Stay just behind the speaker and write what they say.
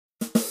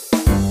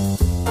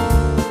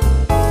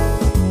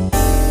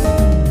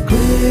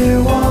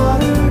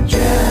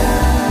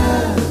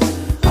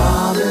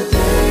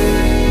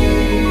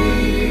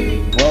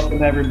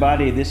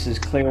everybody. This is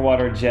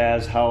Clearwater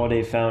Jazz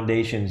Holiday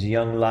Foundation's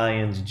Young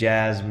Lions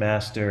Jazz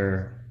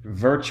Master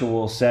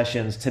virtual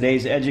sessions.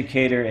 Today's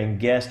educator and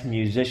guest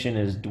musician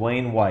is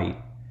Dwayne White,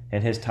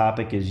 and his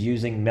topic is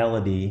using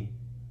melody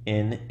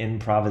in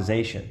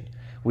improvisation.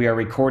 We are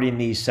recording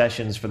these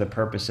sessions for the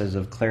purposes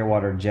of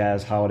Clearwater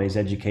Jazz Holidays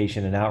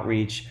education and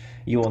outreach.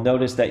 You will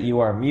notice that you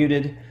are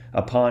muted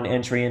upon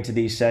entry into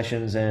these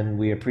sessions, and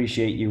we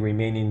appreciate you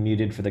remaining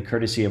muted for the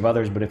courtesy of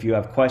others. But if you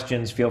have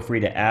questions, feel free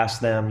to ask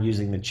them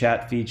using the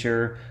chat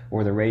feature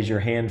or the raise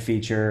your hand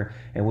feature,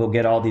 and we'll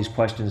get all these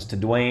questions to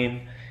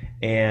Dwayne.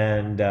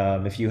 And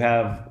if you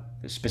have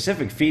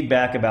specific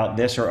feedback about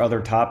this or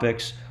other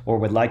topics, or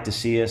would like to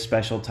see a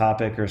special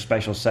topic or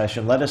special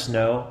session, let us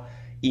know.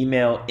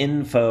 Email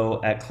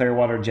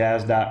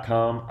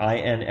info@clearwaterjazz.com,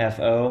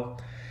 info,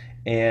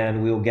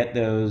 and we'll get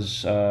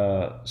those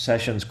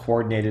sessions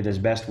coordinated as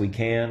best we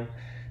can.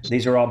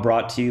 These are all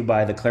brought to you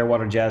by the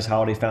Clearwater Jazz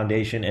Holiday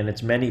Foundation and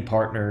its many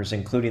partners,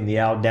 including the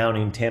Al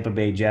Downing Tampa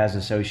Bay Jazz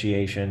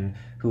Association,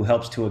 who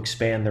helps to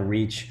expand the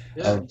reach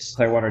of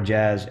Clearwater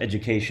Jazz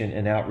education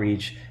and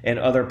outreach, and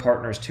other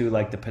partners too,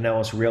 like the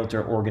Pinellas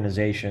Realtor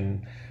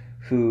Organization,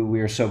 who we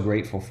are so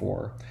grateful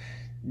for.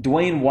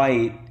 Dwayne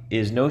White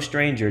is no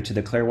stranger to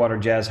the Clearwater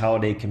Jazz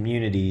Holiday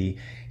community.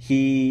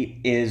 He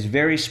is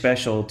very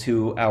special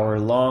to our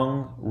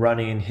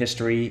long-running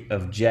history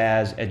of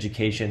jazz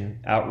education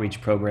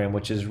outreach program,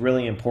 which is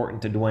really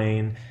important to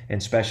Dwayne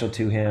and special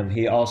to him.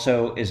 He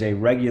also is a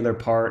regular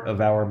part of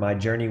our My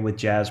Journey with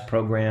Jazz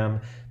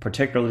program,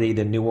 particularly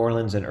the New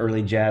Orleans and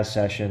early jazz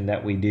session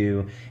that we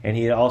do. And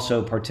he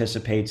also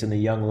participates in the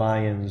Young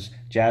Lions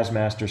Jazz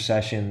Master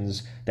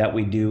sessions that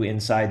we do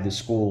inside the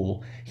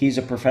school. He's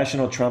a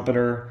professional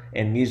trumpeter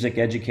and music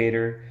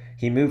educator.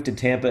 He moved to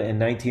Tampa in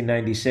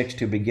 1996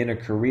 to begin a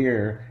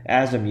career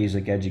as a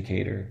music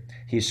educator.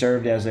 He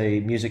served as a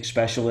music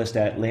specialist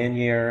at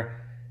Lanier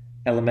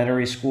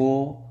Elementary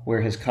School,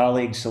 where his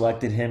colleagues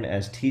selected him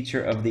as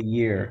Teacher of the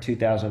Year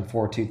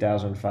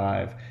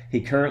 2004-2005.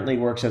 He currently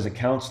works as a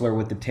counselor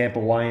with the Tampa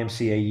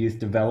YMCA Youth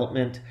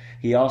Development.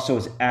 He also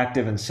is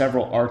active in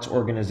several arts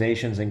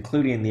organizations,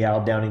 including the Al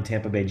Downing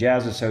Tampa Bay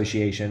Jazz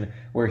Association,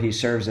 where he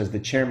serves as the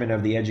chairman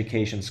of the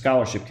Education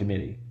Scholarship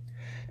Committee.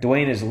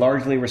 Dwayne is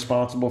largely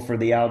responsible for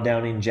the Al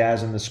Downing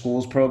Jazz in the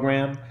Schools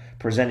program,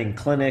 presenting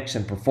clinics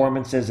and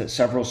performances at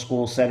several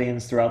school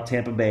settings throughout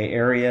Tampa Bay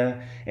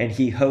area, and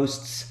he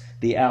hosts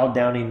the Al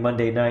Downing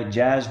Monday Night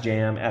Jazz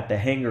Jam at the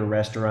Hangar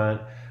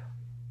Restaurant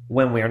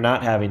when we are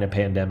not having a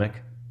pandemic.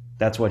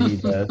 That's what he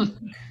does.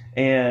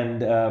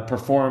 And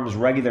performs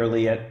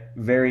regularly at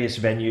various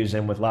venues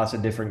and with lots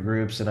of different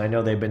groups. And I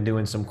know they've been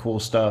doing some cool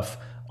stuff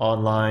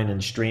online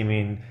and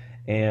streaming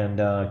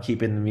and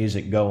keeping the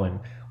music going.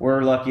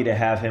 We're lucky to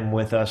have him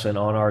with us and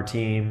on our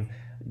team.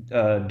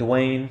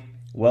 Dwayne,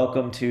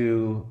 welcome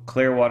to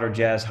Clearwater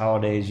Jazz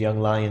Holidays Young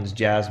Lions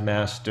Jazz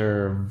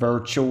Master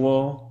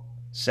virtual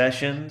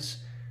sessions.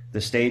 The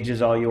stage is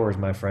all yours,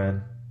 my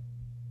friend.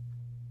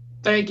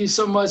 Thank you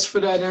so much for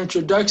that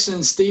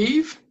introduction,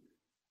 Steve.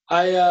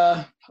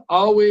 I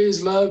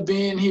always love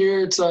being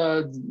here. It's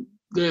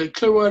the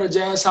Clearwater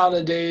Jazz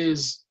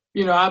Holidays.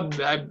 You know,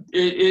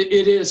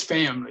 it is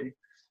family.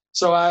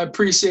 So I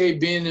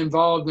appreciate being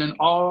involved in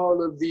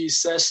all of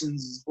these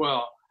sessions as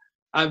well.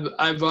 I've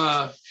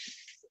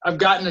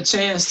gotten a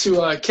chance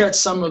to catch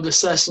some of the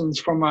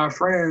sessions from our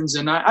friends,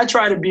 and I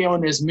try to be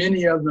on as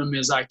many of them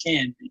as I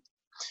can be.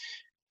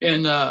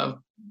 And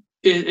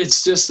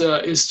it's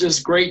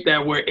just great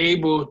that we're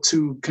able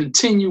to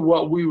continue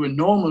what we would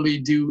normally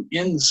do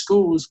in the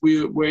schools.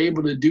 We're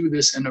able to do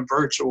this in a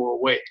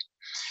virtual way.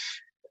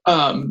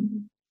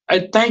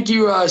 I thank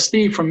you,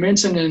 Steve, for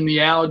mentioning the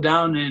Al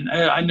Downing.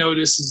 I know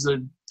this is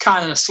a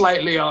kind of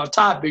slightly off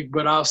topic,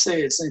 but I'll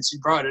say it since you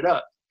brought it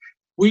up.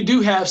 We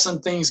do have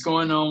some things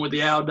going on with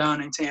the Al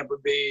Downing Tampa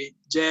Bay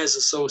Jazz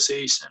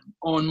Association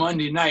on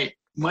Monday night.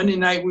 Monday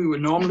night, we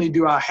would normally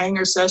do our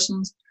hangar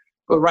sessions,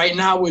 but right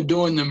now we're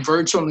doing them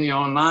virtually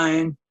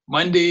online.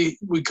 Monday,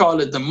 we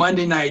call it the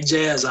Monday Night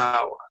Jazz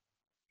Hour.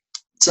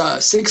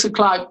 It's 6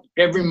 o'clock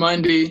every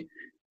Monday,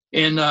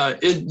 and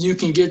you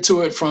can get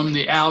to it from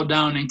the Al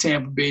Downing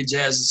Tampa Bay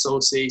Jazz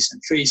Association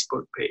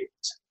Facebook page.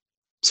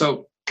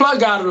 So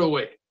plug out of the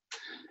way.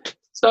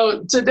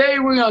 So today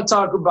we're going to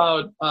talk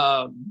about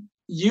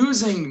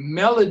using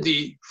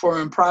melody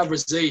for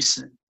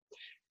improvisation.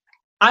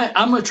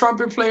 I'm a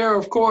trumpet player,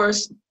 of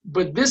course,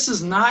 but this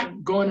is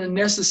not going to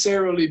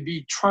necessarily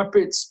be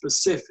trumpet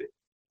specific.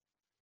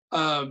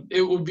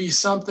 It will be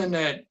something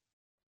that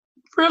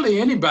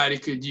really anybody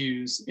could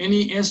use,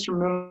 any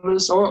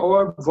instrumentalist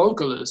or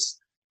vocalist.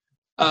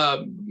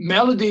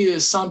 Melody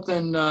is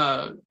something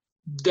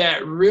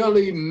that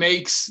really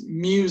makes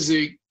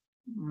music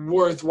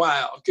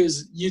worthwhile,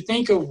 because you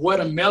think of what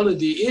a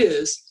melody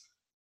is.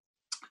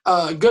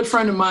 A good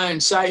friend of mine,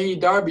 Shahid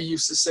Darby,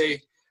 used to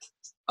say,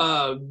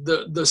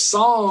 the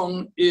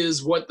song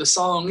is what the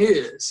song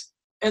is.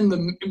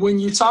 And when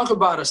you talk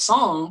about a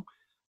song,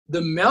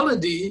 the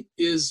melody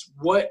is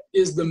what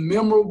is the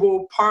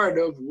memorable part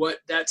of what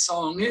that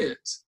song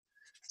is.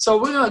 So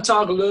we're going to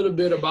talk a little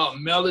bit about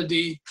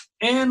melody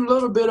and a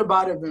little bit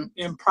about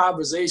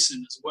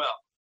improvisation as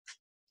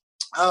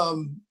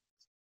well.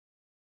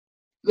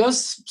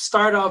 Let's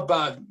start off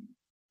by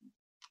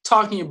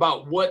talking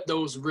about what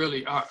those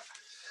really are.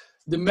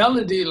 The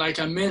melody, like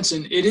I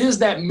mentioned, it is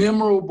that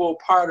memorable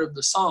part of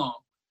the song.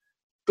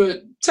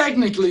 But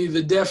technically,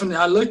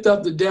 I looked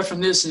up the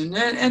definition,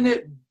 and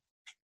it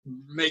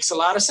makes a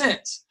lot of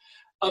sense.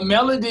 A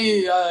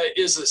melody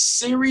is a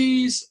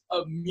series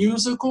of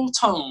musical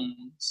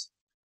tones,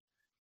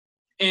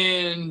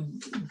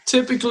 and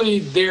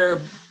typically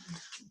they're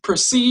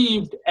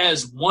perceived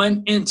as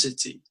one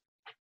entity.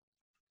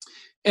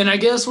 And I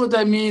guess what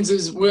that means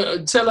is,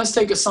 let's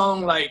take a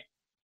song like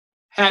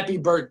Happy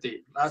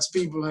Birthday. Lots of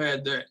people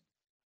had that.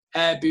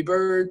 Happy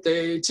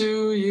birthday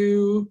to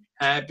you.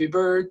 Happy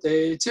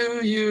birthday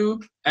to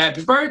you.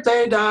 Happy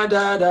birthday, da,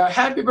 da, da.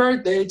 Happy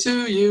birthday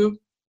to you.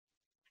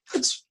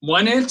 It's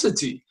one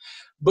entity.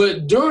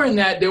 But during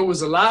that, there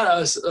was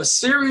a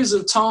series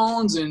of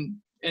tones, and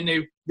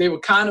they were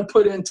kind of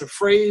put into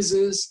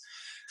phrases.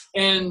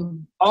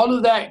 And all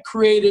of that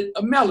created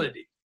a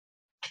melody.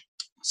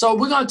 So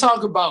we're going to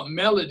talk about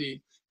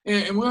melody,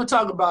 and we're going to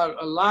talk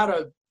about a lot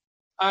of,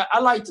 I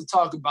like to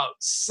talk about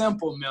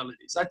simple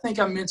melodies. I think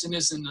I mentioned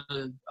this in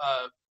the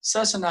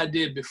session I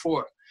did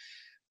before.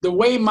 The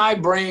way my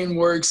brain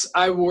works,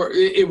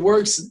 it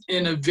works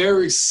in a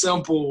very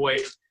simple way.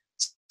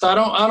 So I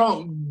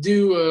don't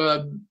do,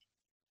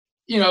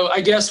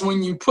 I guess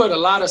when you put a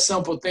lot of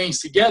simple things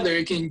together,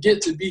 it can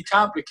get to be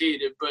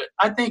complicated, but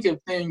I think of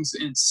things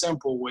in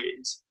simple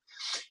ways.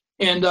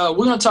 And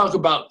we're going to talk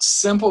about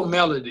simple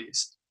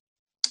melodies.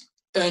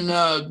 And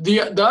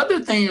the other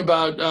thing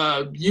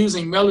about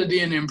using melody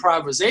and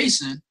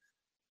improvisation,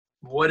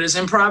 what is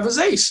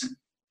improvisation?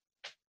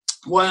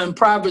 Well,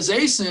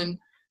 improvisation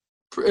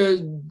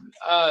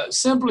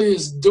simply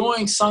is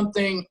doing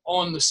something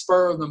on the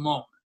spur of the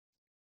moment.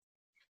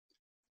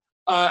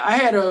 I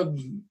had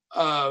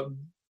a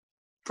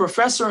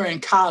professor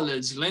in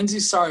college, Lindsey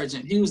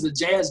Sargent. He was the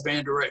jazz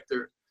band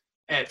director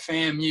at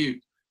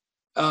FAMU.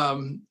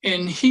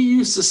 And he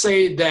used to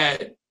say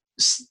that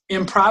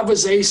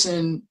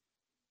improvisation,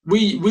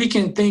 we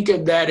can think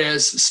of that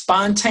as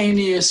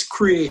spontaneous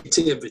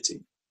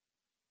creativity.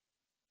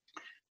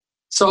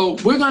 So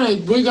we're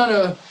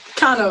gonna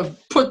kind of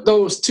put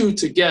those two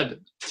together.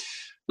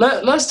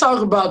 Let's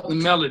talk about the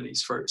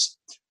melodies first.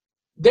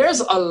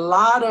 There's a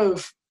lot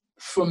of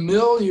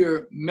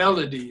familiar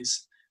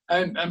melodies.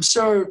 I'm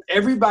sure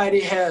everybody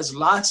has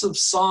lots of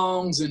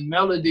songs and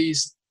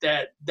melodies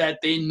that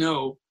they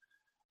know.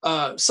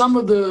 Some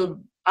of the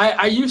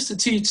I used to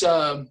teach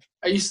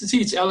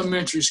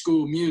elementary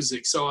school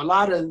music, so a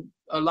lot of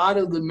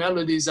the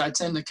melodies I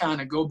tend to kind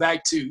of go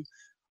back to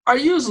are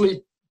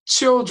usually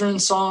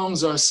children's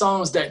songs or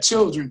songs that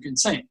children can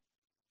sing.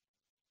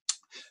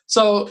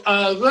 So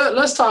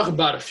let's talk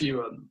about a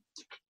few of them.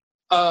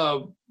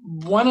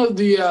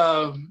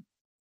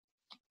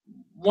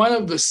 One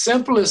of the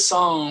simplest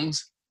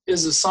songs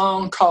is a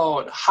song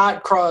called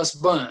Hot Cross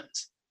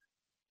Buns.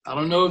 I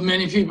don't know if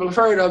many people have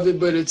heard of it,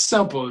 but it's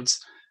simple.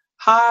 It's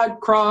hot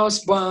cross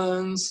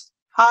buns,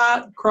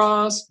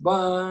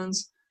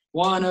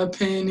 1 a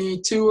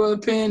penny, 2 a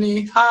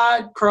penny,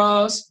 hot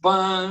cross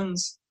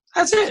buns.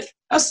 That's it.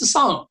 That's the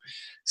song.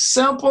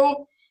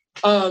 Simple.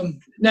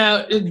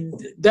 Now,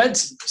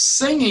 that's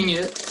singing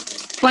it,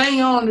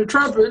 playing on the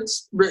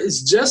trumpets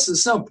is just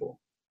as simple.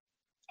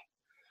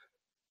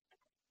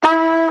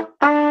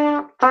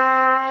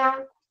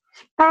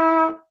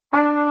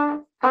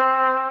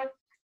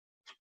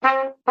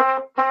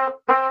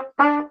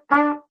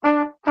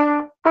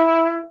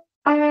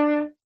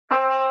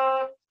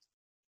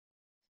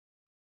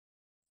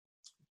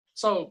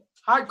 So,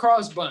 hot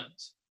cross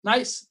buns,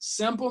 nice,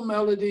 simple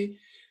melody.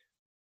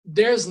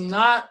 There's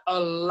not a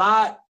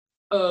lot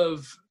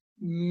of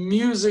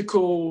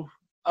musical,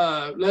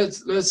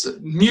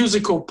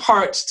 musical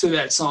parts to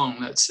that song,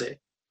 let's say.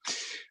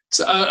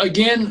 So,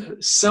 again,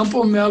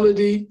 simple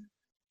melody.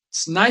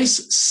 It's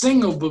nice,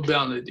 singable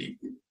melody.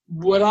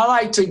 What I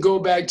like to go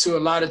back to a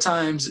lot of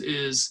times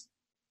is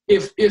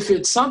if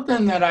it's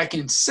something that I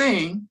can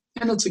sing,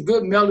 then it's a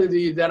good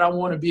melody that I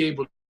want to be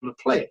able to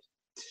play.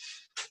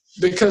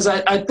 Because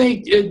I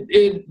think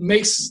it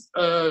makes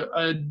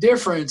a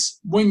difference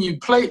when you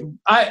playing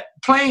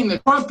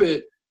the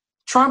trumpet.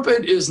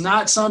 Trumpet is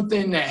not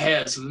something that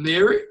has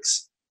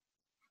lyrics,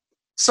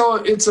 so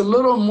it's a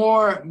little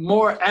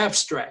more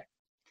abstract.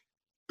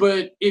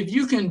 But if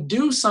you can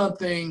do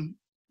something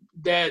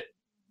that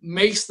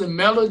makes the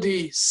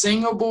melody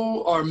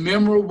singable or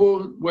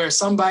memorable, where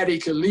somebody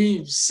could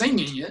leave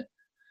singing it,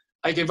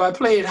 like if I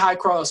played Hot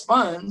Cross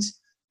Buns,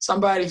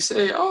 somebody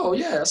say, oh,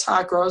 yeah, it's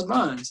Hot Cross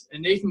Buns,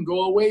 and they can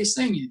go away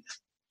singing.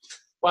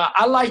 Well,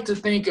 I like to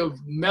think of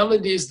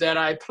melodies that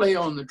I play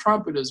on the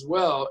trumpet as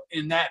well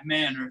in that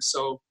manner.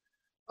 So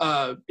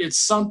it's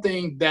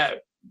something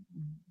that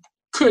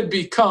could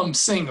become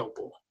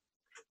singable.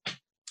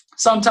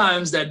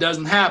 Sometimes that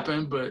doesn't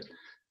happen, but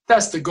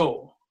that's the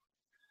goal.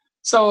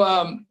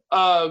 So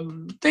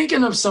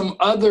thinking of some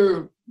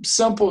other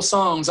simple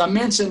songs. I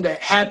mentioned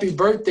that Happy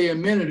Birthday a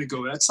minute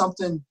ago. That's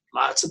something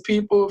lots of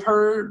people have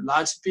heard,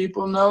 lots of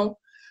people know.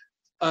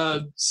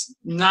 It's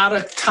not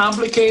a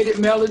complicated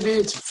melody.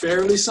 It's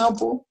fairly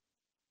simple.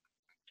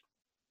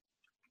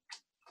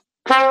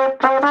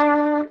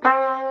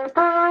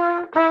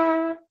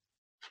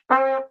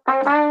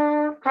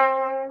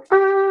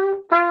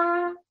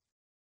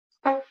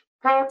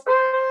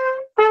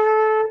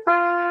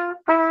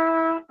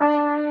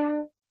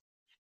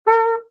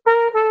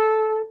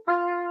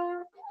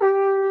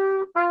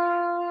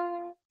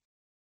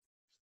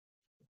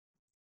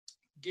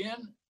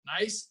 Again,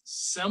 nice,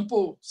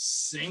 simple,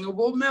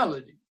 singable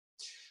melody.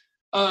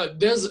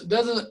 There's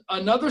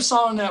another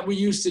song that we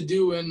used to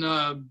do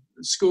in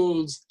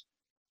schools,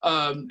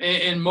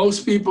 and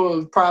most people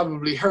have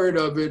probably heard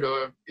of it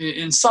or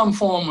in some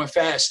form or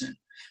fashion.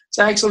 It's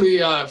actually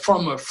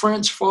from a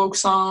French folk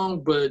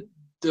song, but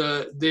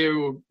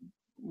there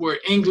were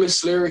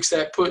English lyrics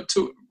that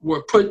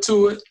were put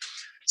to it.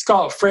 It's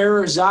called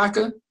Frère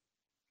Jacques.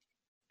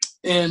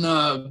 And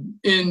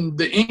in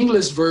the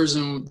English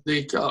version,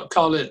 they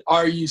call it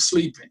Are You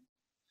Sleeping?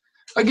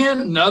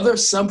 Again, another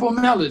simple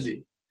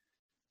melody.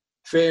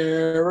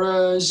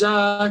 Frère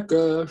Jacques,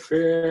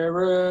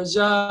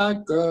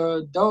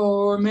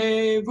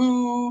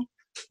 dormez-vous,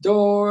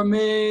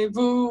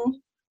 dormez-vous,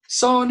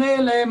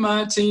 sonnez les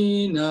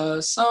matines,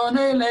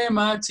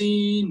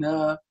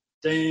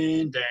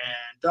 dan, dan,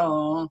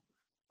 dan.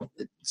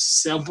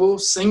 Simple,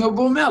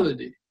 singable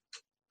melody.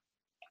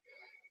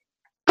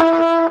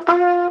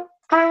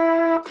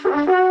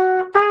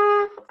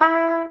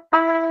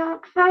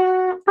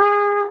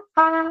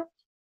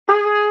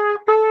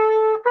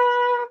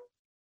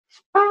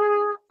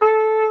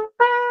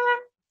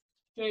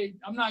 Okay,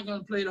 I'm not going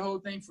to play the whole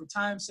thing for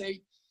time's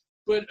sake,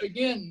 but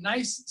again,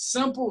 nice,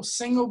 simple,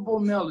 singable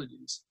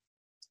melodies.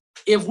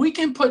 If we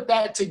can put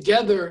that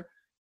together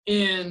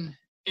in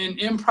an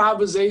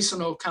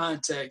improvisational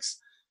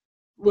context,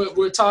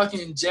 we're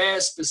talking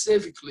jazz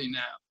specifically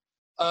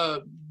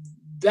now,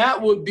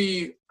 that would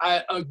be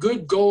a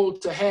good goal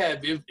to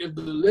have. If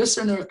the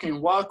listener can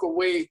walk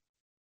away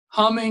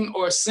humming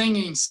or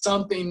singing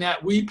something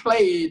that we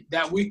played,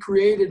 that we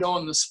created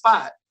on the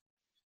spot,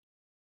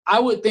 I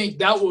would think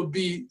that would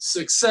be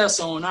success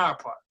on our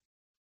part.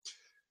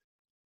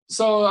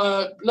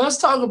 So let's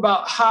talk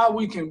about how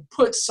we can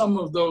put some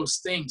of those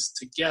things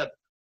together.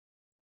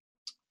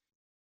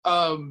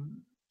 A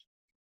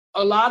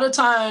lot of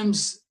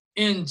times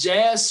in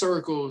jazz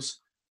circles,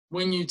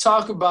 when you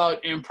talk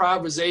about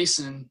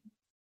improvisation,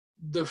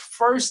 the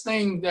first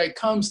thing that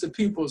comes to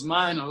people's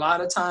mind a lot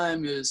of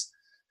time is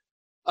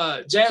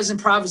jazz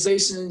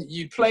improvisation.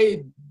 You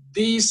play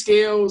these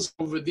scales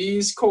over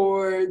these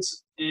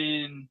chords,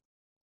 and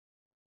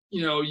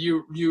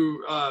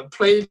you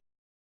play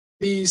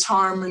these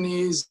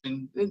harmonies,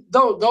 and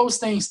those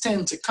things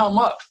tend to come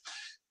up.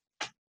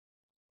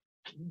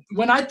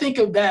 When I think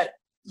of that,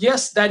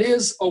 yes, that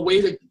is a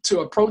way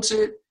to approach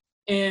it,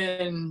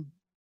 and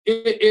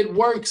it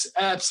works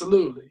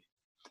absolutely.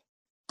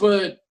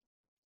 But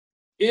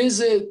is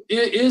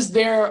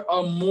there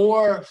a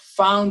more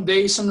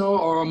foundational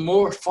or a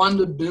more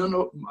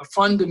fundamental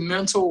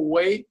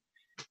way?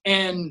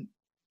 And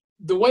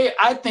the way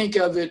I think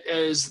of it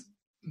as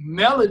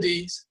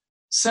melodies,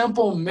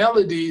 simple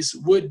melodies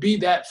would be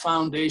that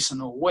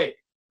foundational way.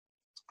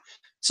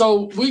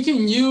 So we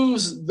can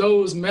use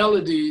those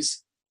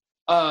melodies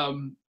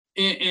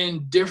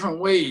in different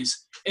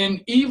ways,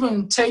 and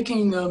even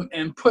taking them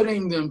and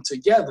putting them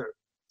together,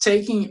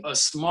 taking a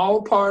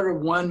small part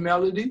of one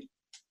melody,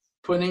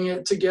 putting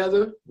it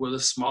together with a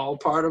small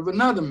part of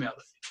another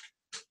melody.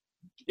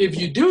 If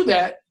you do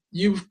that,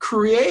 you've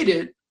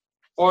created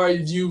or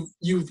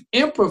you've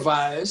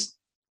improvised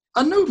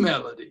a new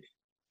melody.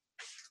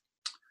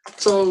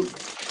 So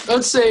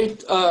let's say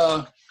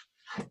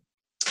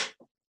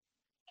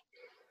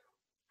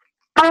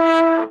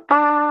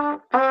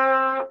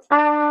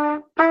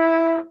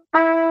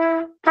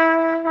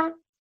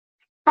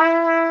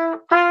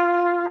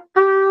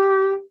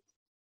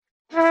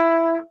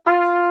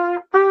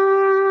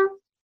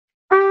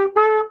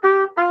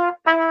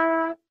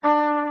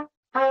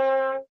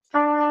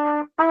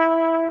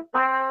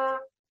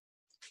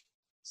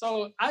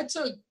so I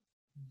took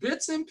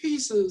bits and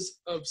pieces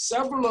of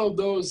several of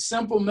those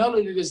simple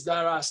melodies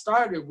that I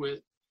started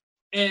with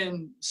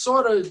and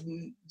sort of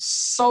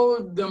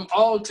sewed them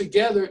all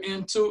together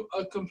into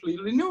a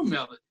completely new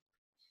melody.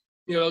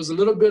 There's a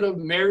little bit of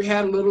Mary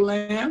Had a Little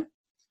Lamb.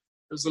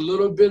 There's a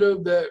little bit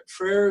of the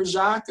Frère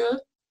Jacques.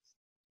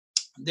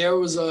 There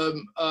was that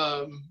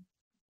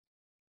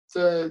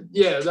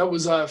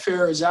was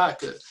Frère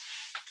Jacques.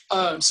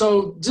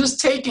 So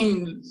just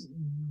taking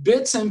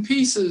bits and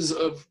pieces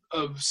of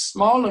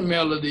smaller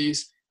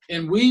melodies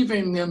and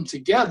weaving them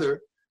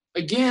together,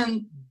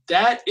 again,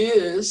 that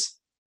is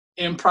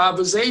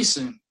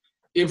improvisation.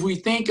 If we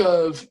think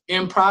of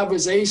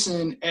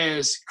improvisation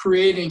as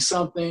creating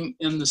something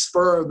in the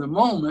spur of the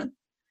moment,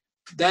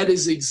 that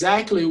is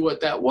exactly what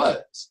that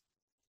was.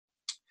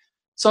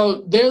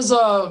 So there's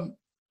a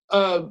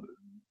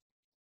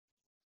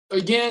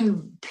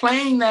again,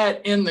 playing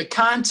that in the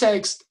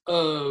context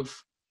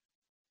of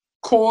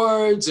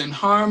chords and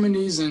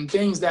harmonies and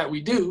things that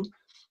we do,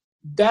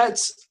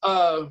 that's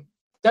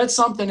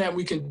something that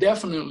we can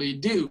definitely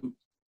do.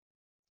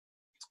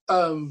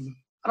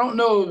 I don't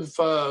know if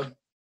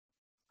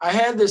I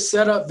had this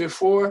set up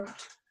before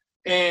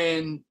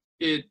and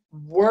it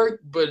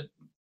worked, but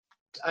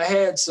I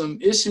had some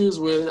issues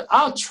with it.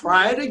 I'll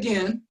try it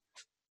again.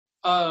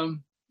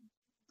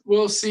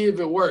 We'll see if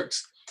it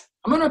works.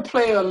 I'm going to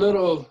play a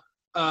little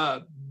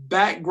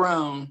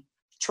background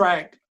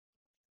track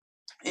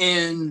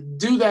and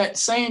do that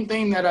same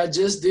thing that I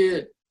just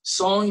did,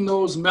 sewing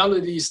those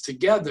melodies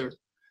together.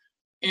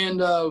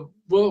 And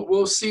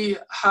we'll see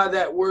how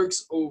that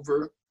works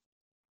over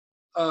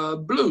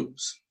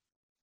blues.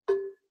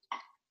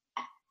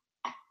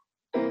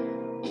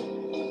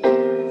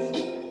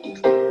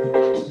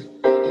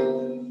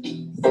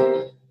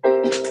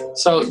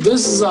 So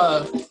this is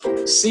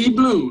C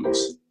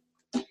blues.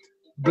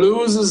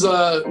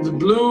 The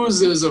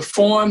blues is a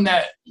form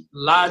that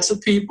lots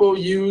of people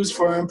use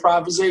for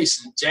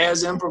improvisation.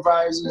 Jazz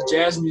improvisers,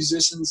 jazz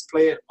musicians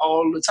play it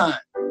all the time.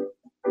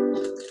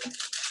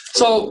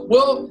 So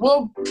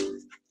we'll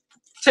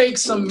take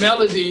some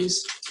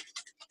melodies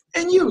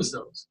and use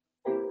those.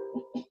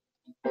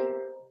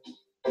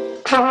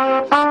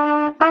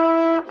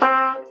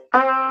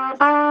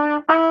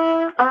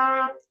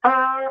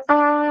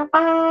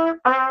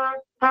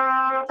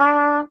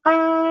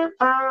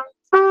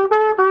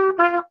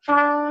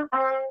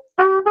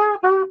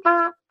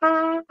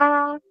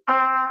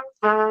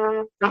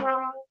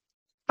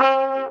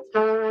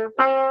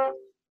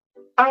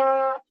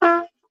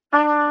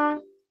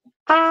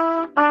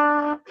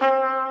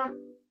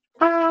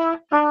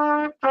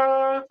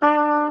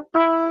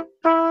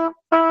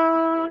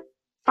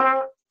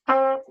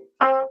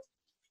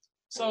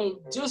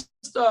 So just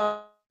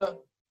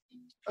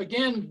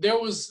again, there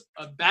was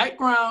a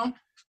background,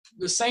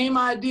 the same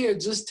idea,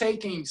 just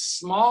taking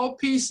small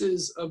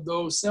pieces of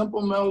those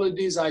simple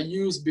melodies I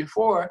used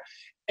before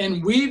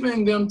and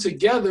weaving them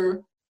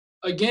together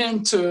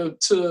again to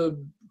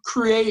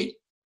create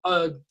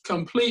a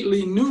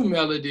completely new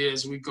melody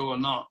as we go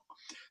along.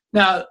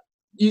 Now,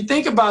 you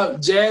think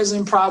about jazz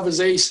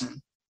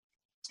improvisation,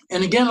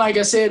 and again, like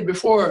I said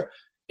before,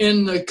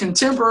 in the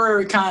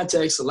contemporary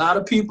context, a lot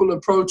of people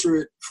approach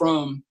it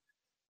from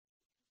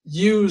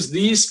use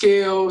these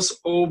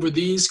scales over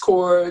these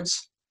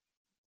chords.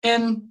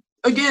 And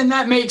again,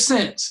 that makes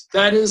sense.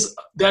 That is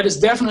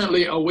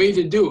definitely a way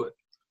to do it.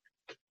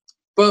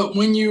 But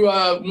when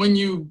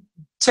you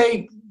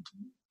take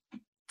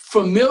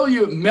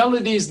familiar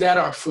melodies that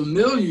are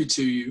familiar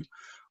to you,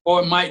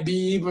 or it might be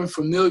even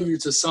familiar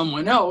to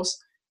someone else,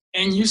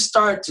 and you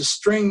start to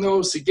string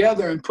those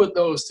together and put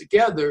those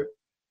together,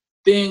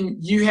 then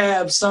you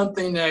have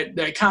something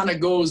that kind of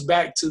goes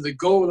back to the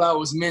goal I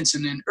was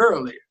mentioning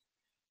earlier,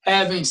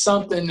 having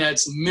something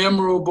that's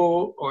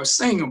memorable or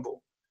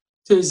singable.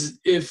 Because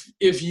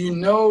if you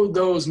know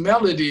those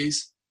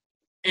melodies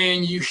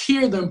and you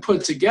hear them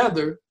put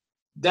together,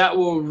 that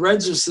will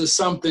register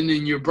something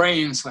in your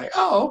brain. It's like,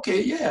 oh,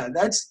 okay, yeah,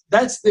 that's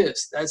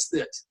this.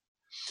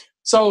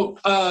 So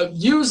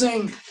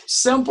using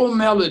simple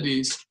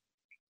melodies,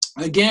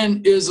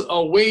 again, is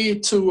a way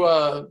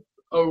to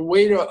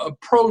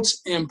approach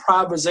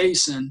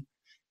improvisation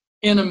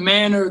in a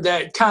manner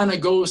that kind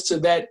of goes to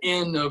that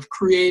end of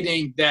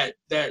creating that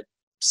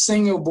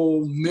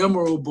singable,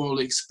 memorable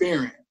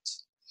experience.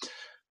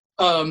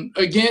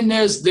 Again,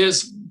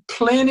 there's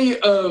plenty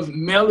of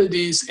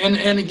melodies,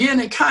 and again,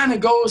 it kind of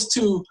goes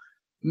to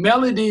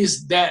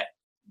melodies that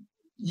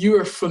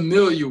you're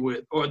familiar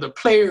with or the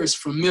player is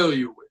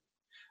familiar with.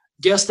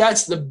 Guess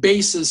that's the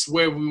basis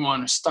where we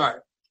want to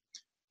start.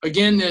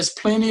 Again, there's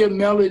plenty of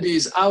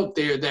melodies out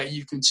there that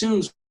you can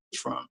choose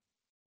from.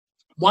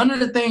 One of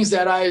the things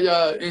that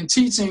in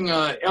teaching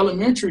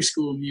elementary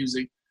school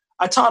music,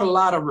 I taught a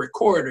lot of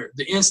recorder,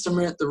 the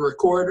instrument, the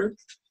recorder.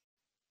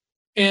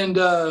 And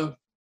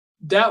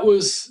that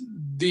was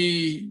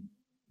the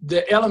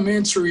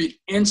elementary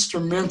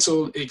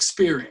instrumental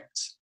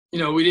experience. You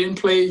know, we didn't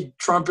play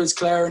trumpets,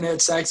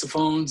 clarinets,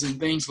 saxophones, and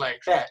things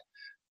like that.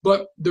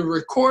 But the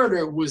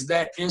recorder was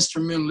that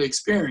instrumental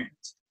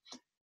experience.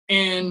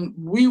 And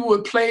we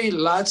would play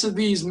lots of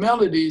these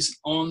melodies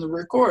on the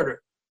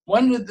recorder.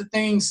 One of the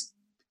things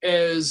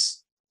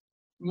as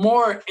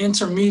more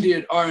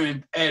intermediate or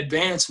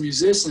advanced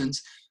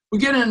musicians, we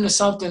get into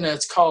something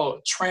that's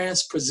called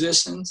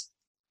transpositions.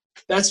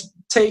 That's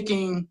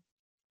taking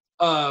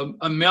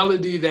a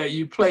melody that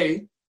you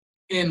play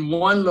in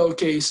one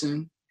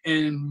location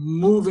and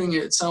moving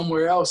it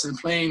somewhere else and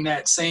playing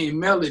that same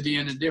melody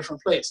in a different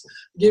place.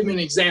 I'll give you an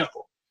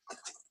example.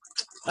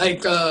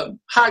 Like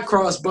hot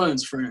cross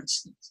buns, for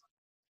instance.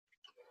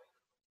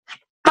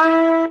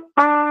 I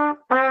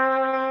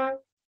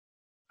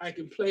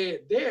can play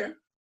it there,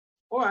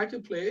 or I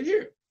can play it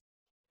here.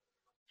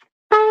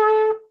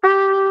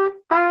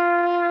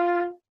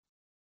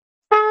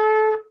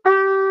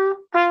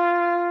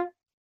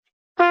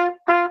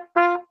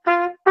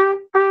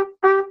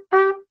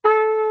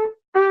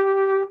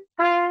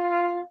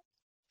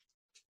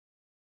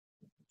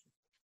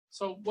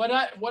 So what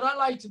I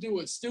like to do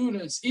with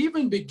students,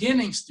 even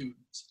beginning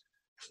students,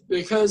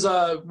 because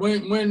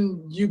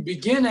when you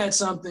begin at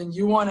something,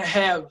 you want to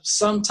have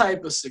some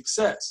type of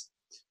success.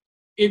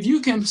 If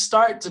you can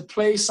start to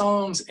play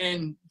songs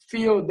and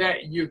feel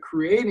that you're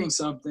creating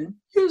something,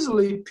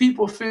 usually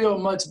people feel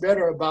much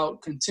better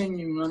about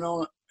continuing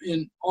on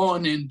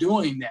and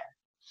doing that.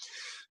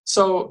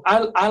 So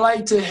I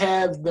like to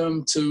have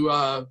them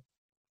to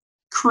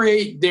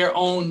create their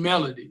own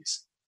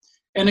melodies.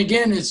 And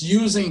again, it's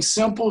using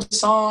simple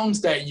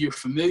songs that you're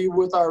familiar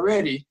with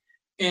already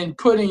and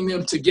putting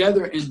them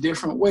together in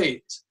different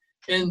ways.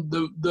 And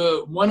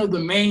the one of the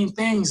main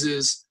things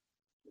is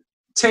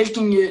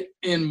taking it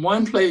in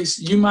one place.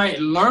 You might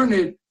learn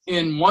it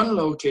in one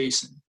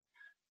location,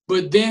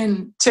 but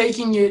then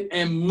taking it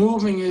and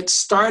moving it,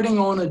 starting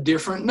on a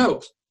different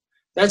note.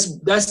 That's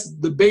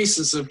the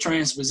basis of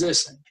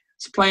transposition.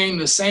 It's playing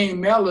the same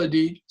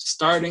melody,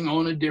 starting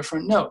on a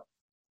different note.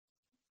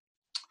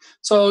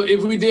 So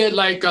if we did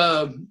like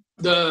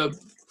the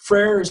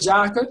Frere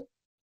Jacques, I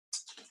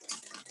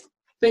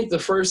think the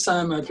first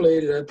time I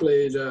played it, I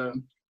played it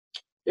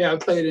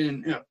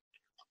in.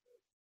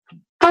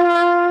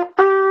 I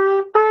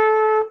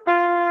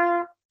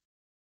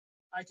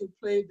could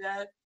play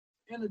that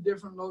in a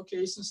different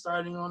location,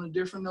 starting on a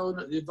different note.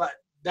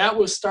 That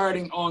was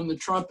starting on the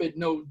trumpet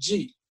note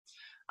G.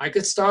 I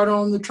could start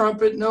on the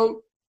trumpet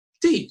note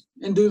D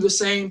and do the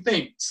same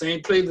thing,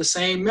 play the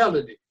same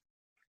melody.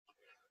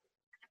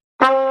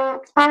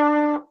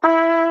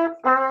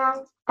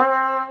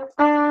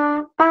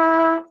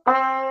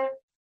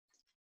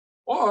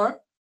 Or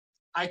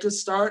I could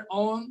start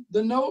on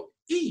the note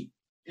E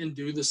and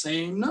do the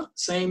same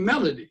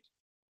melody.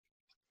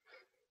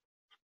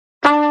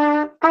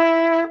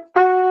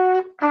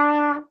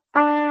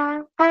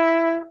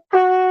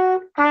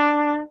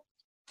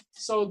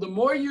 So the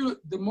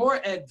more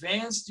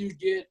advanced you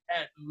get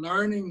at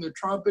learning the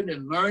trumpet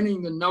and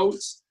learning the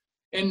notes,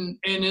 and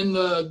in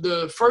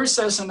the first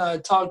session I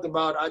talked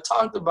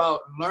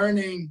about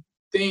learning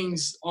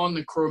things on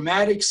the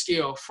chromatic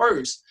scale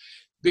first,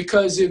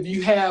 because if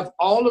you have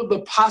all of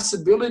the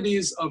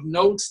possibilities of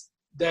notes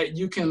that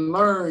you can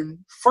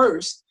learn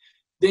first,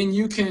 then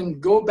you can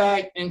go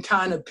back and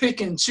kind of pick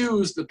and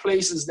choose the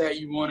places that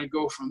you want to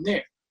go from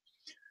there.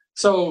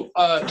 So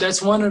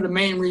that's one of the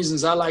main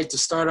reasons I like to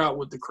start out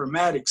with the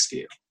chromatic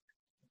scale.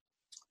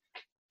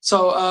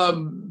 So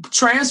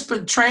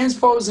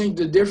transposing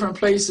to different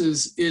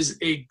places is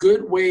a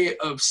good way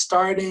of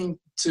starting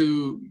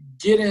to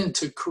get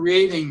into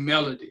creating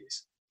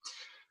melodies,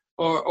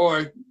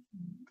 or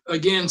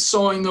again,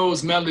 sewing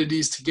those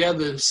melodies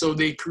together so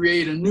they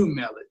create a new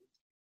melody.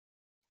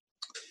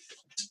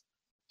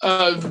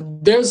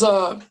 There's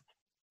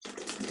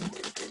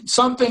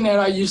something that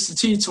I used to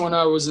teach when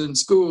I was in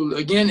school,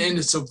 again, and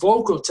it's a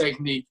vocal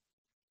technique.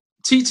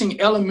 Teaching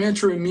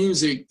elementary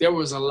music, there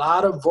was a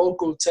lot of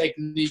vocal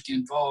technique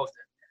involved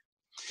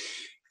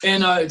in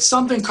it. And it's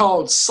something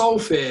called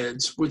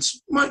solfege, which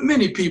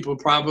many people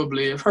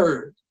probably have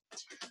heard.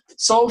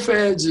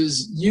 Solfege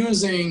is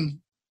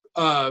using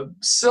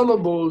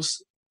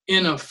syllables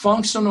in a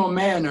functional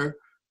manner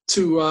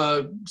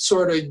to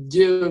sort of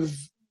give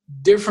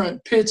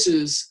different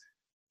pitches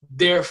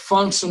their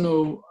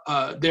functional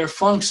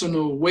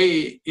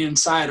way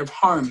inside of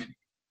harmony.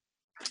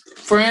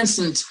 For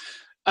instance,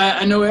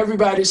 I know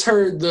everybody's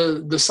heard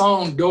the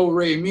song Do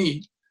Re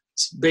Mi.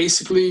 It's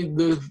basically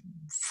the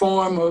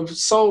form of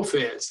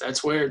solfege.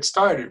 That's where it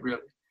started,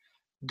 really.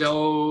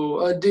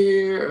 Do, a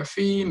deer, a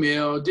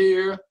female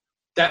deer.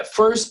 That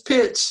first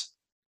pitch,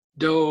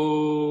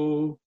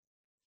 do.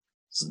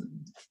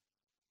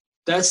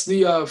 That's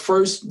the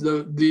first.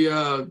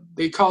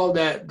 They call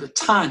that the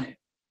tonic.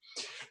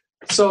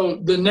 So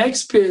the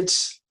next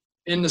pitch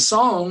in the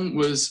song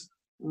was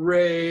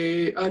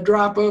Re, a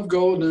drop of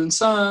golden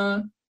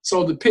sun.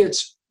 So the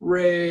pitch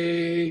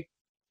Re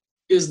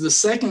is the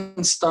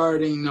second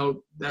starting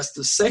note. That's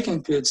the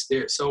second pitch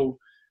there. So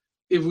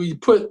if we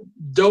put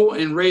do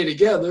and re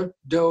together,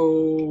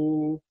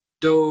 do,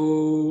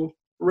 do,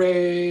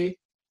 re.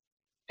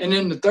 And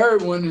then the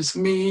third one is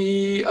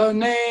me, a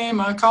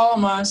name I call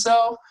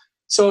myself.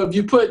 So if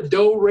you put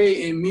do,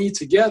 re, and mi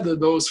together,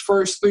 those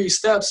first three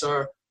steps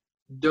are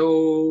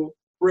do,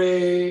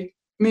 re,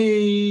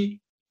 mi,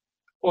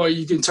 or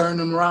you can turn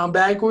them around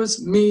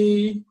backwards,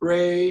 mi,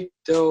 re,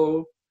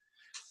 do.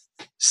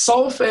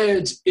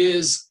 Solfege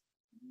is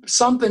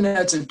something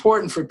that's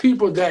important for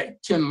people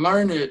that can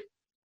learn it,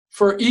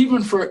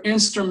 even for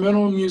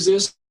instrumental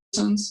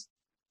musicians.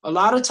 A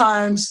lot of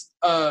times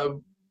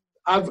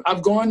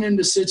I've gone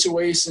into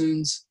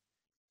situations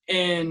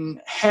and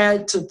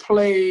had to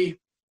play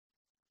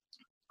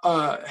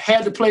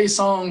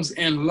songs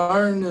and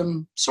learn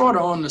them sort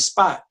of on the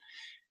spot.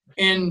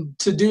 And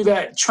to do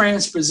that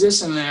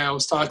transposition that I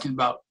was talking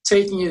about,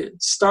 taking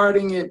it,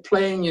 starting it,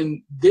 playing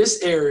in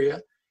this area,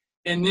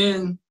 and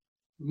then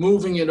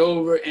moving it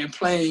over and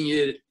playing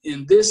it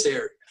in this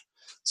area.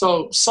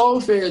 So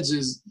solfege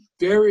is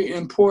very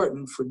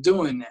important for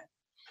doing that.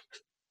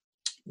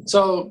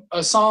 So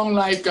a song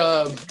like,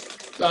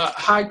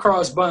 high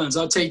cross buns.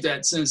 I'll take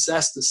that since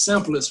that's the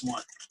simplest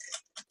one.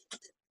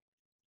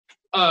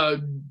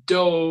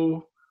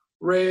 Do,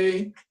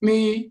 re,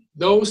 mi.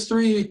 Those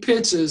three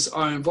pitches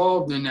are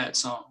involved in that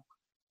song.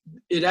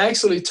 It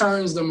actually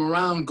turns them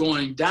around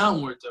going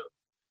downward though.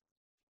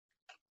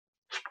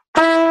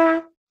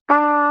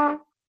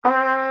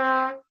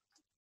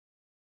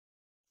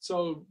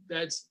 So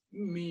that's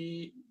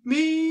mi,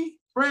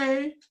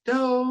 re,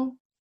 do.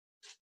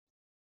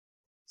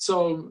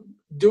 So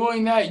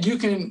doing that, you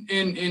can,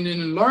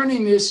 in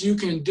learning this, you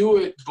can do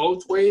it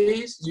both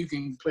ways. You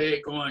can play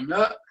it going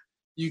up,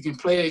 you can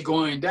play it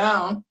going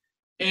down.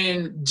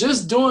 And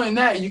just doing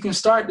that, you can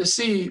start to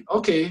see,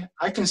 okay,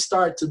 I can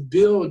start to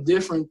build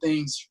different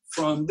things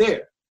from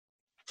there.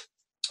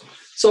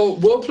 So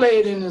we'll play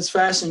it in this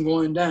fashion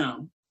going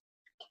down.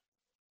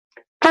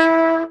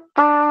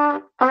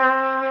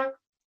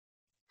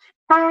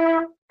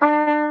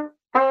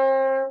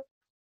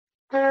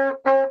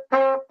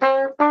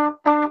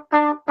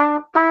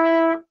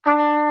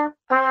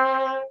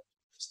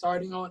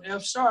 Starting on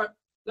F sharp,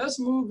 let's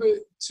move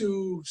it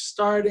to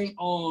starting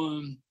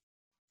on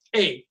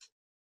A.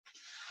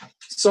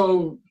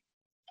 So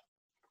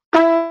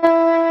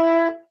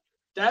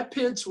that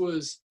pitch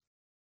was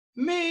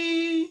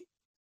me.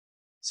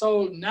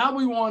 So now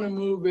we want to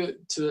move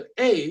it to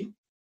A.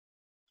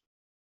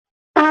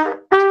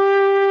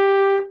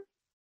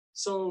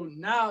 So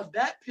now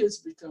that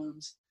pitch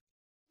becomes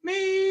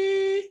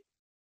me.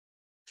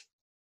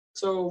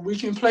 So we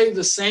can play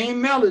the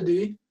same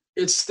melody.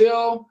 It's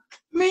still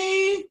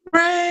mi,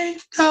 re,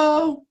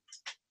 do.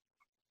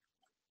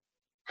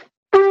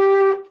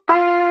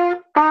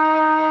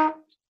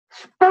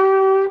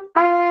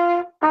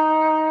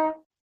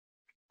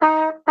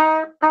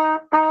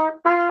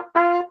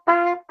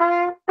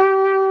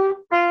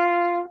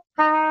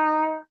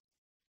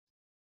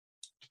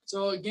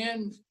 So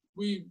again,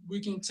 we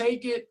can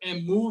take it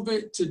and move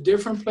it to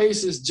different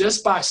places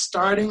just by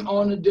starting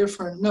on a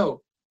different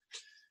note.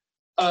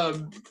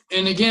 And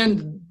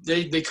again,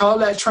 they call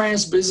that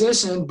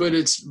transposition, but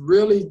it's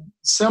really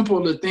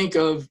simple to think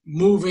of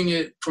moving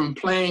it from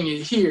playing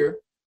it here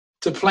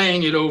to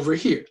playing it over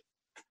here.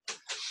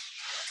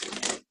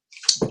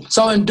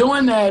 So in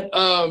doing that,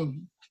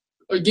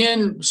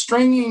 again,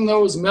 stringing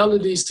those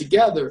melodies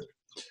together,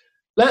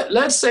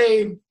 let's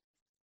say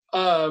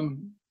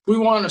we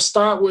want to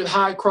start with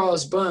high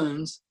cross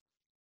buns,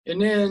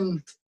 and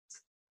then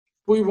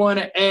we want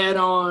to add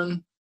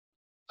on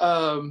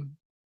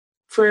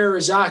Frere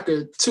Jacques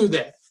to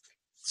that.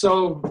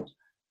 So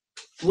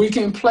we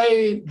can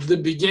play the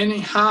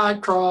beginning high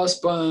cross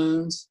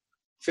buns,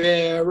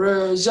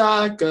 Frere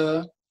Jacques.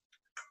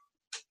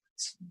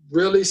 It's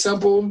really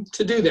simple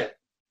to do that.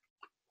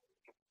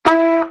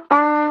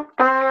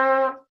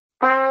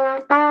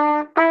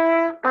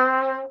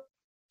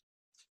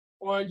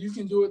 Or you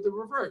can do it the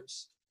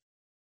reverse.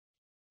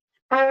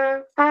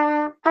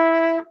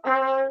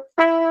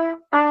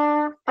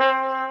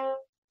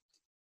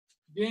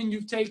 Then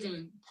you've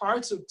taken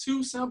parts of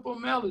two simple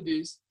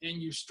melodies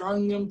and you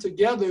strung them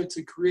together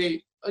to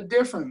create a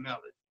different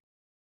melody.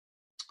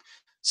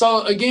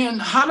 So again,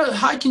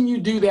 how can you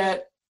do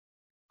that?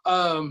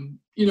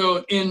 You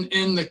know,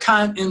 in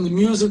the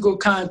musical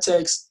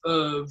context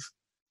of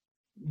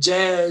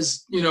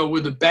jazz, you know,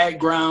 with a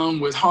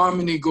background with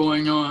harmony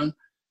going on.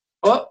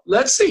 Well,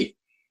 let's see.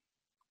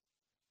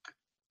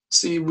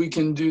 See if we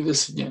can do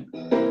this again.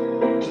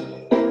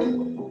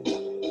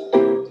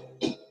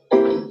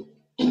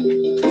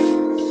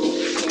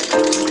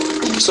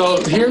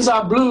 So here's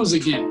our blues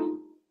again.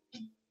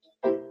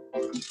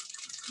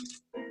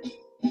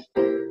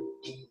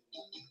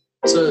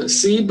 So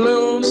C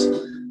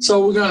blues.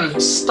 So we're gonna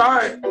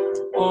start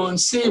on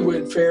C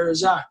with Frere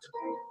Jacques.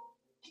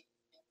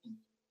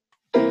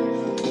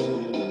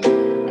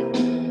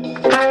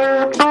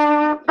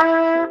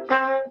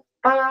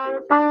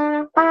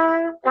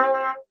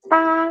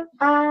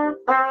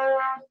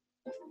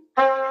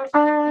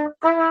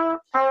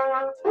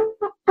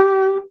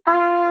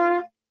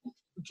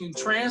 We can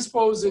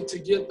transpose it to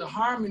get the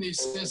harmony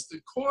since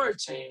the chord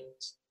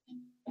changed.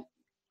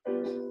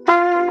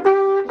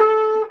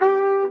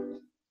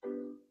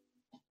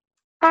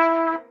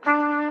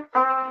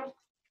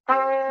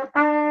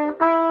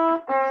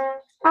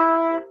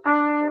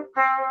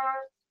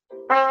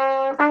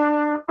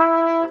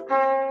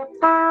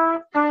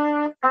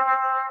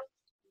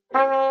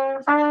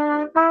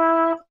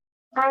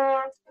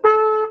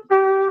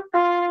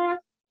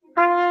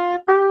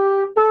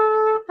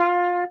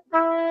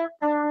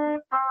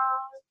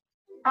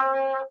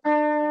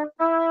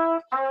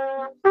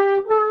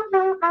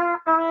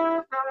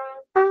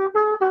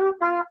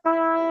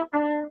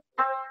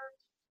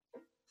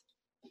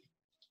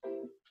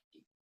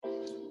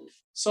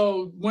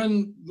 So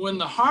when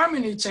the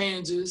harmony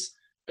changes,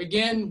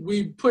 again,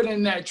 we put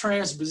in that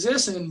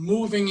transposition,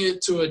 moving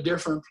it to a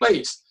different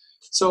place.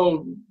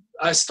 So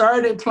I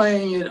started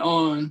playing it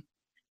on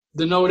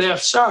the note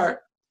F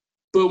sharp,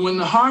 but when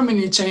the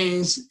harmony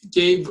changed,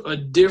 gave a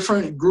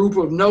different group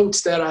of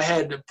notes that I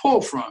had to pull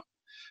from.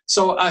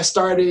 So I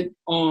started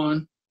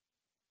on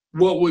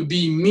what would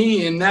be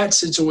me in that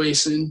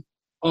situation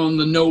on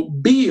the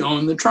note B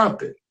on the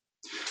trumpet.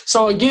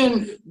 So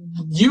again,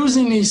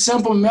 using these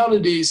simple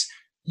melodies,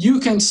 you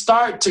can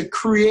start to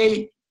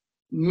create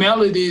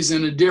melodies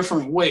in a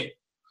different way.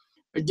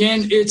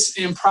 Again, it's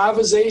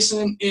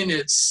improvisation in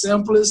its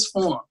simplest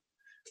form.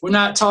 We're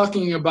not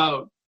talking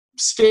about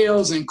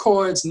scales and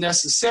chords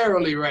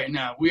necessarily right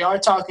now. We are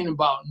talking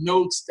about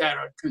notes that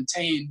are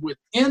contained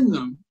within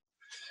them,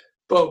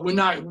 but we're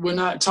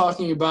not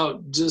talking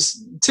about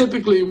just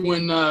typically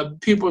when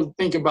people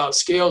think about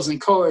scales and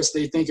chords,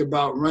 they think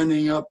about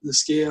running up the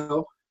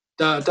scale,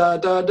 da da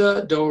da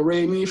da, do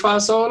re mi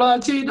fa sol la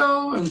ti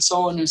do, and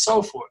so on and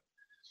so forth.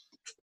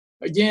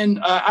 Again,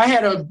 I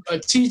had a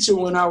teacher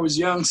when I was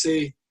young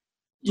say,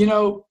 you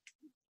know,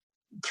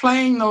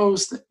 playing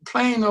those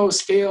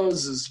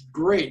scales is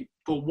great,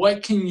 but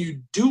what can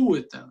you do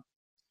with them?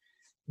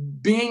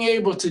 Being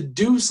able to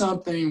do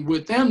something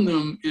within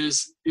them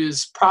is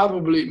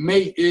probably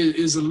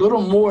is a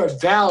little more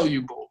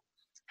valuable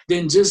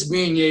than just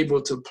being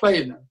able to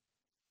play them.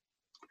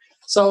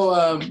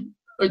 So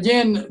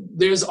again,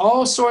 there's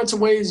all sorts of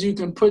ways you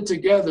can put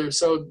together.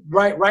 So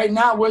right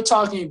now we're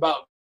talking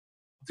about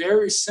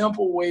very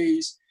simple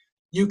ways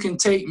you can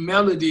take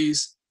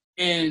melodies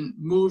and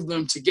move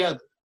them together.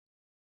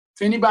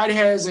 If anybody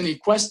has any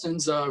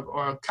questions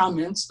or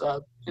comments,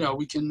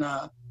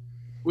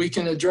 we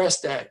can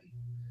address that.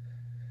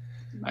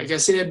 Like I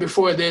said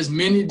before, there's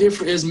many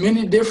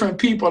different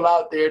people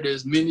out there.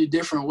 There's many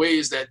different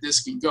ways that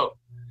this can go.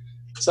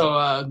 So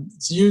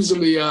it's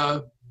usually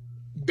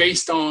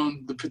based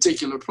on the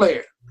particular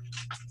player.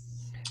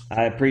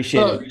 I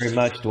appreciate it very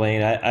much,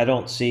 Dwayne. I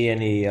don't see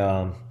any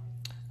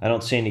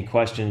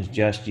questions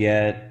just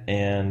yet,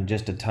 and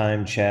just a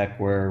time check.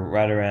 We're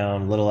right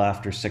around a little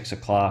after 6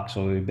 o'clock,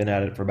 so we've been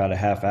at it for about a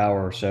half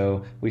hour or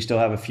so. We still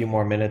have a few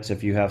more minutes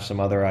if you have some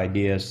other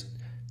ideas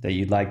that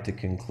you'd like to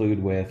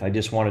conclude with. I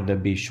just wanted to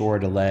be sure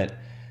to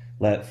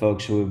let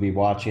folks who will be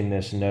watching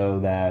this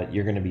know that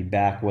you're going to be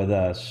back with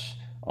us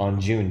on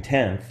June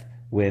 10th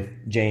with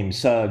James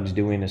Suggs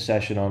doing a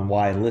session on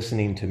why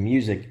listening to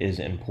music is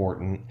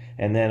important.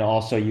 And then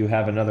also you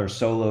have another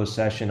solo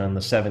session on the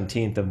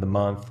 17th of the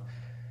month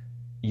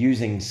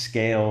using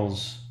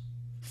scales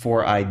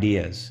for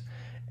ideas.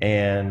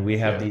 And we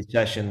have these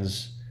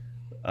sessions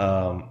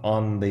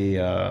on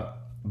the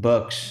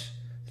books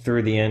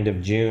through the end of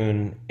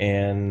June,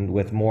 and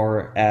with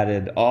more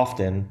added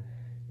often.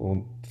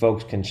 Well,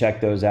 folks can check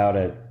those out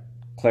at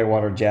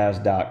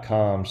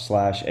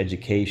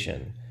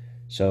clearwaterjazz.com/education.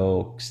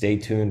 So stay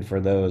tuned for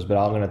those, but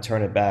I'm going to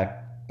turn it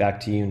back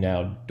to you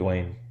now,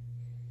 Dwayne.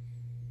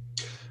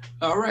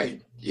 All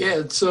right.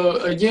 Yeah. So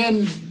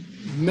again,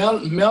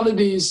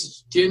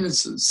 melodies, again,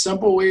 it's a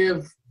simple way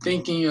of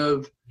thinking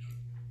of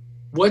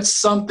what's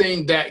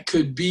something that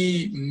could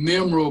be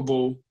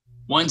memorable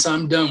once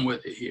I'm done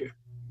with it here.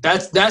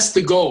 That's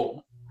the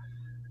goal.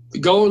 The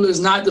goal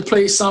is not to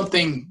play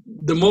something,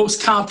 the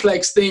most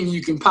complex thing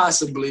you can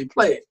possibly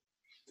play.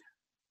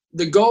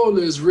 The goal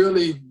is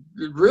really,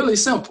 really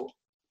simple.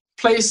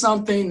 Play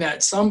something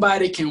that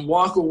somebody can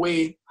walk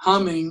away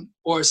humming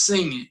or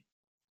singing.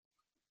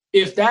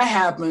 If that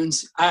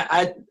happens,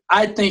 I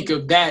think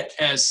of that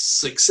as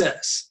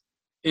success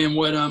in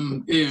what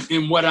I'm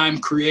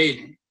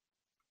creating.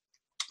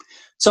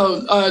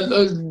 So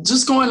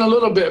just going a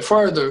little bit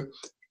further,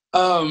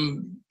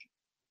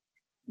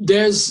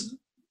 there's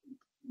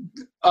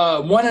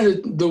one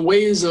of the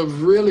ways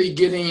of really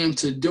getting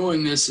into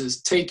doing this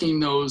is taking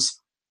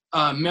those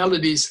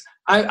melodies.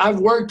 I've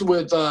worked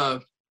with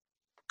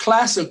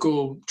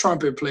classical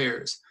trumpet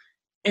players,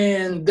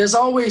 and there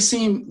always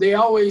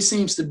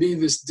seems to be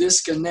this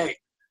disconnect.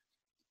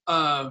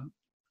 The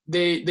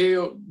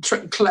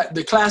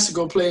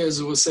classical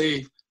players will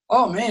say,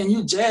 "Oh man,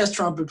 you jazz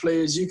trumpet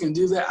players, you can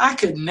do that. I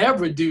could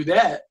never do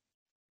that."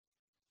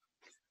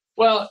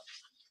 Well,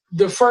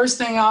 the first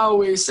thing I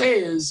always say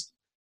is,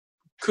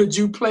 could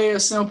you play a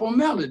simple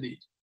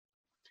melody?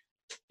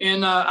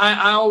 And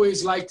I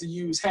always like to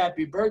use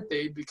Happy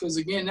Birthday because,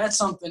 again, that's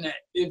something that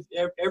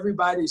if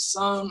everybody's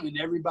sung and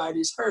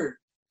everybody's heard.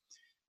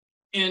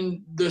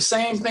 And the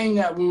same thing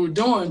that we were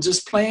doing,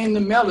 just playing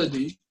the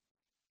melody.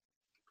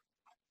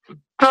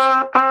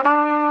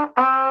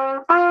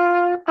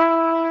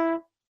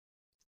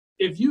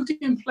 If you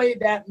can play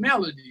that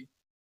melody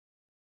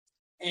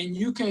and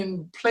you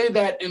can play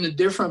that in a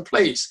different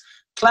place,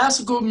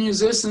 classical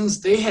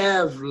musicians, they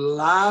have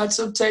lots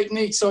of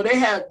techniques, so they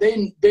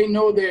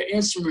know their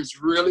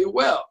instruments really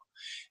well.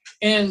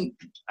 And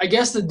I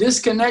guess the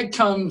disconnect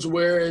comes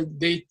where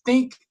they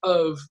think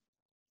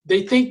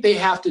they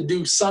have to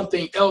do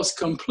something else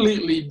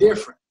completely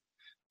different,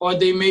 or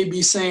they may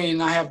be saying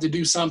I have to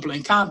do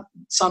something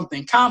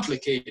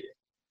complicated.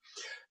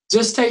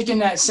 Just taking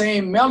that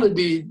same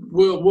melody,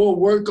 we'll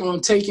work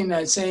on taking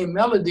that same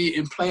melody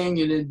and playing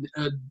it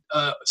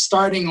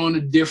starting on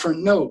a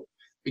different note.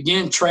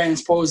 Again,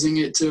 transposing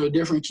it to a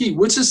different key,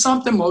 which is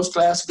something most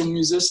classical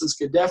musicians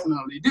could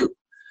definitely do.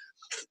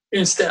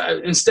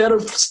 Instead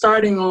of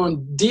starting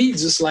on D,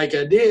 just like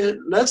I did,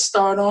 let's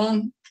start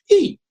on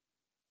E.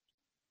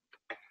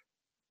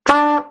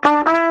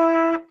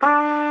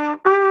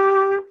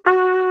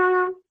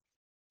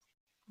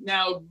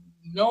 Now,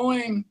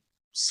 knowing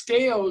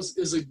scales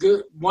is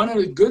one of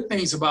the good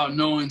things about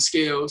knowing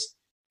scales.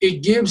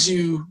 It gives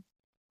you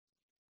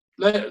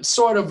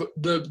sort of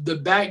the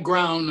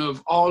background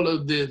of all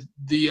of the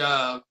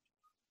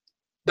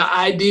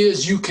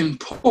ideas you can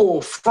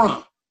pull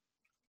from.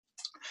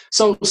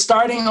 So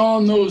starting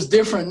on those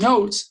different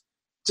notes,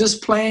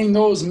 just playing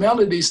those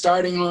melodies,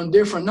 starting on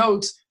different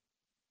notes.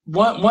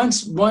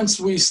 Once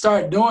we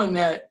start doing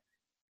that,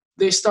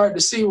 they start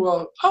to see,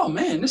 well, oh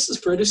man, this is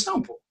pretty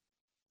simple.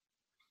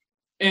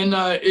 And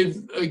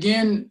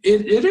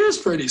it is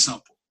pretty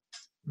simple.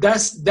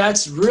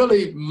 That's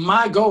really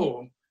my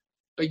goal.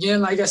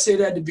 Again, like I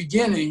said at the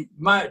beginning,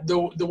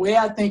 the way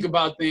I think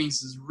about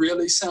things is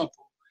really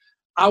simple.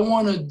 I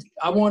want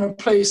to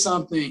play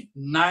something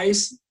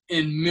nice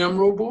and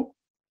memorable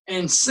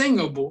and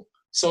singable,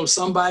 so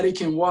somebody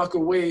can walk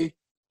away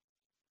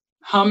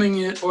humming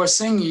it or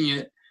singing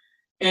it,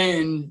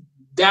 and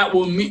that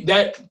will mean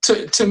that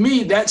to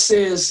me that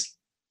says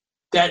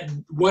that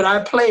what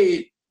I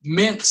played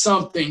meant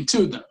something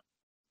to them.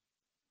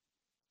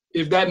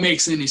 If that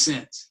makes any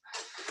sense.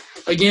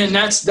 Again,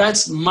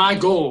 that's my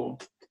goal.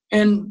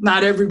 And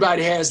not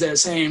everybody has that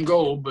same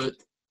goal, but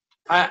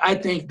I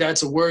think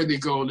that's a worthy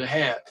goal to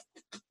have.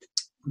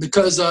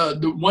 Because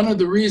one of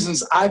the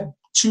reasons I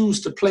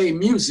choose to play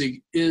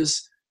music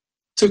is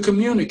to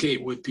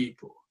communicate with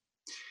people.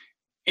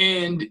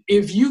 And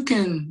if you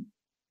can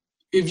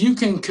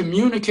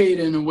communicate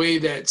in a way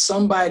that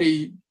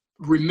somebody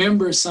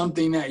remembers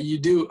something that you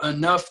do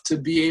enough to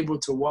be able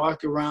to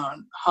walk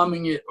around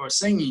humming it or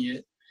singing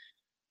it,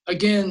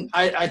 again,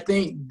 I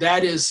think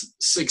that is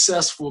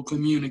successful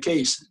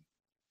communication.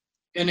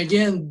 And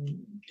again,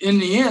 in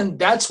the end,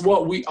 that's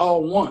what we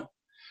all want.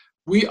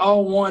 We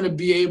all want to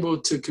be able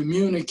to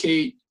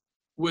communicate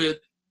with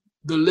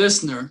the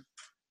listener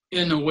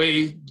in a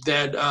way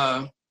that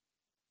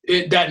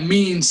that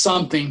means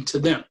something to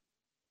them.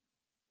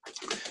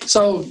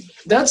 So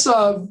that's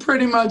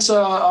pretty much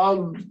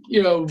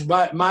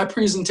my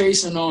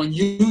presentation on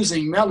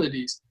using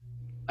melodies.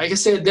 Like I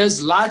said,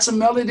 there's lots of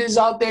melodies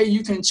out there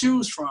you can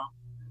choose from,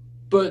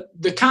 but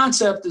the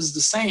concept is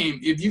the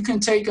same. If you can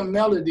take a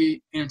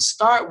melody and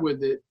start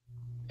with it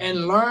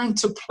and learn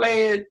to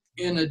play it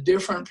in a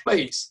different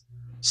place,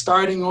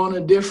 starting on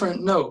a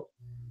different note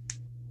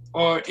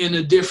or in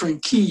a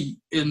different key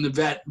in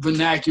the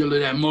vernacular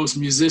that most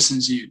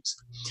musicians use.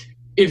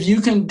 If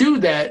you can do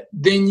that,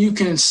 then you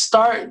can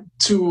start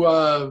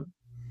to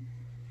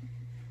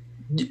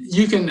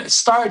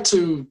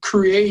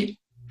create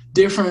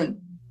different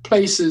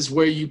places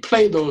where you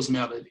play those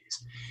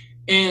melodies.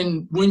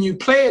 And when you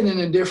play it in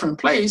a different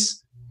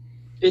place,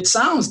 it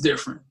sounds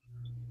different.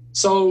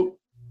 So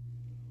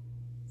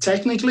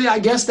technically, I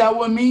guess that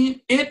would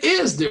mean it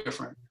is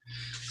different.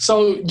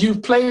 So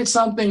you've played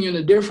something in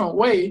a different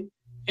way.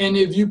 And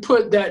if you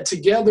put that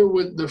together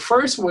with the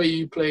first way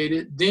you played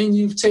it, then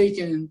you've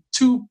taken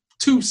two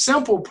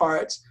simple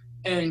parts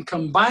and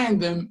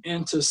combined them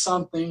into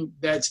something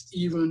that's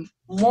even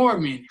more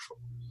meaningful.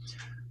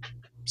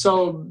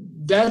 So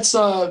that's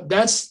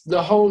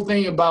the whole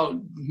thing about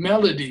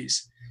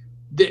melodies.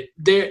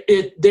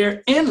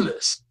 They're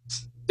endless.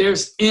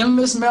 There's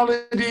endless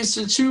melodies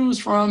to choose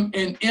from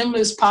and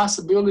endless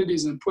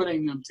possibilities in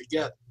putting them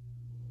together.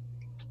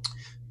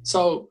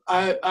 So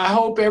I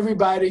hope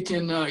everybody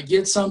can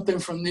get something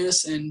from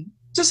this and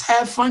just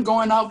have fun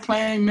going out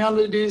playing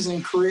melodies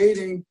and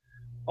creating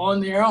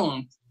on their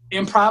own.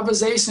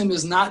 Improvisation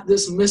is not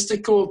this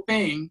mystical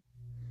thing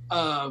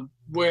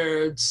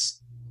where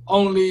it's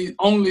only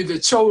the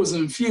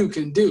chosen few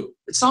can do.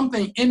 It's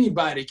something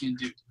anybody can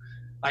do.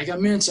 Like I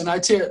mentioned, I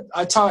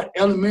taught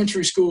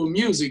elementary school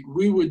music.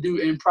 We would do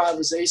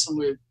improvisation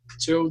with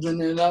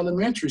children in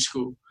elementary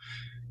school.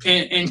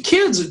 And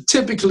kids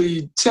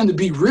typically tend to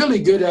be really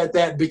good at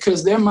that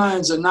because their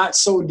minds are not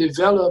so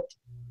developed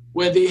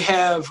where they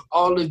have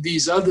all of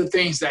these other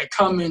things that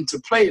come into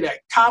play that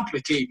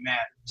complicate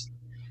matters.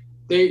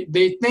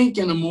 They think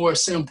in a more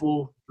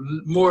simple,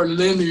 more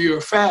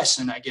linear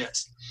fashion, I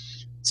guess.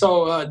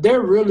 So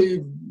they're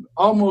really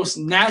almost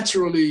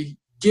naturally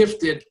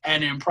gifted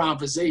at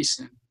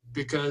improvisation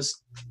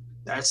because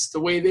that's the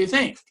way they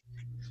think.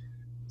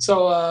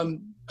 So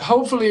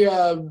hopefully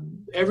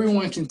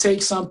everyone can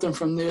take something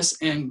from this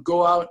and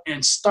go out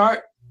and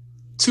start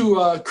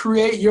to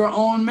create your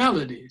own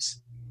melodies.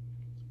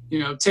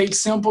 Take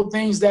simple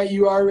things that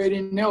you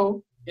already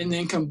know and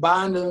then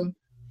combine them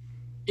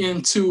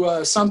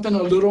into something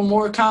a little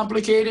more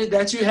complicated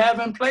that you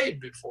haven't played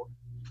before.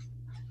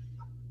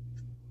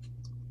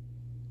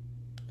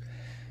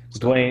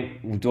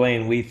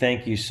 Dwayne, we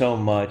thank you so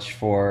much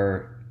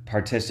for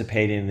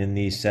participating in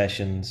these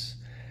sessions.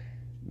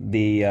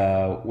 We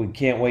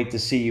can't wait to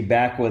see you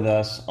back with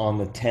us on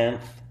the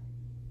 10th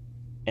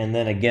and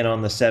then again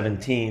on the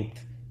 17th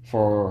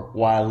for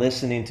why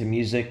listening to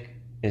music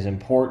is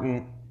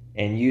important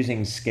and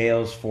using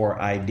scales for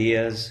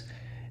ideas.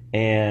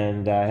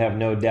 And I have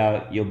no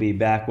doubt you'll be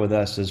back with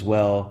us as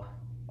well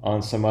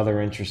on some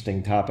other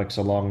interesting topics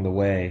along the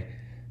way.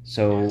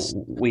 So Yes.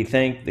 we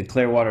thank the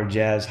Clearwater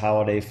Jazz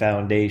Holiday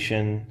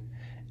Foundation,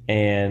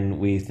 and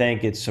we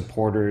thank its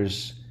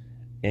supporters,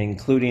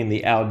 including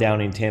the Al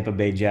Downing Tampa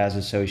Bay Jazz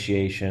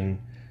Association,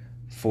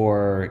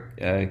 for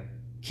Al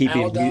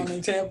keeping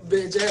Downing Tampa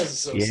Bay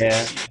Jazz yeah,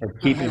 Association. for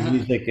keeping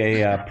music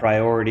a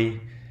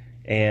priority.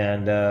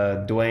 And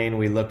Dwayne,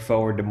 we look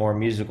forward to more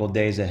musical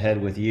days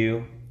ahead with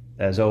you,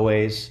 as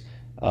always.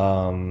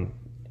 I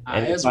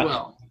as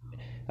well.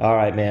 All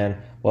right, man.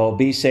 Well,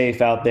 be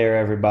safe out there,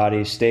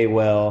 everybody. Stay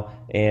well,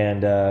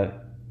 and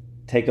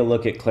take a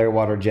look at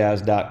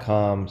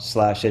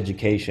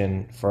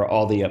clearwaterjazz.com/education for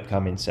all the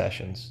upcoming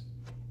sessions.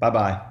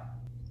 Bye-bye.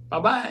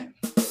 Bye-bye.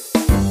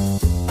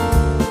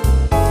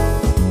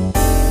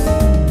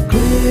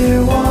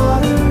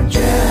 Clearwater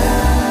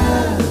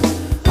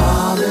Jazz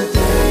Holiday.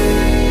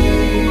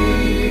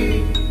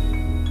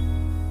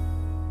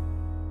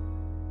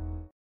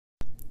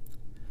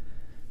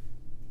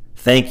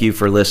 Thank you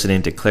for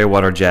listening to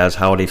Clearwater Jazz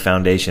Holiday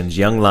Foundation's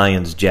Young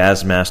Lions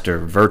Jazz Master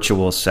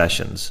Virtual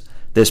Sessions.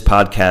 This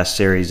podcast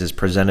series is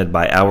presented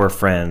by our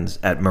friends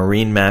at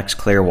MarineMax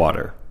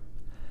Clearwater.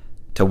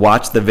 To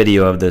watch the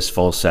video of this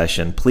full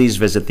session, please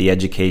visit the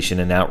Education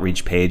and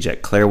Outreach page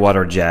at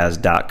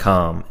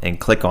clearwaterjazz.com and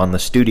click on the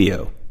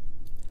studio.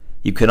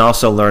 You can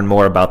also learn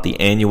more about the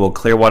annual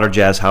Clearwater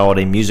Jazz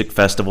Holiday Music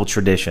Festival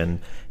tradition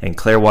and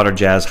Clearwater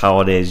Jazz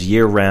Holiday's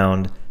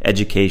year-round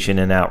education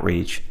and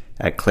outreach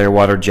at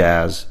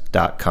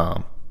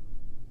clearwaterjazz.com.